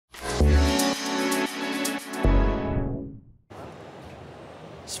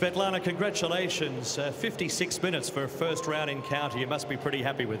Svetlana, congratulations. 56 minutes for a first round encounter. You must be pretty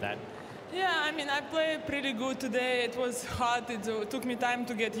happy with that. Yeah, I mean, I played pretty good today. It was hot. It took me time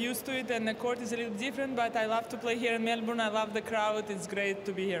to get used to it, and the court is a little different, but I love to play here in Melbourne. I love the crowd. It's great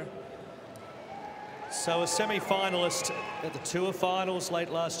to be here. So a semi-finalist at the Tour Finals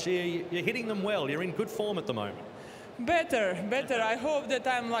late last year. You're hitting them well. You're in good form at the moment. Better. I hope that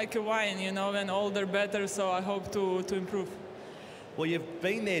I'm like a wine, you know, and older, better, so I hope to improve. Well, you've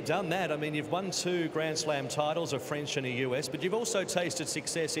been there, done that. I mean, you've won 2 Grand Slam titles, a French and a US, but you've also tasted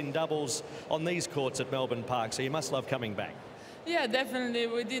success in doubles on these courts at Melbourne Park, so you must love coming back. Yeah, definitely.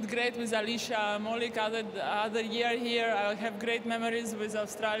 We did great with Alicia Molik other year here. I have great memories with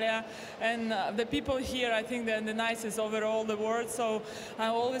Australia. And the people here, I think they're the nicest overall the world, so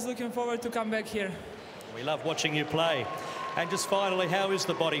I'm always looking forward to come back here. We love watching you play. And just finally, how is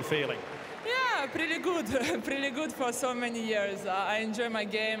the body feeling? Yeah, pretty good. Pretty good for so many years. I enjoy my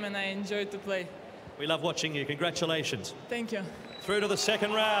game and I enjoy to play. We love watching you. Congratulations. Thank you. Through to the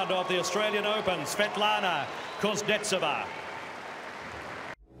second round of the Australian Open, Svetlana Kuznetsova.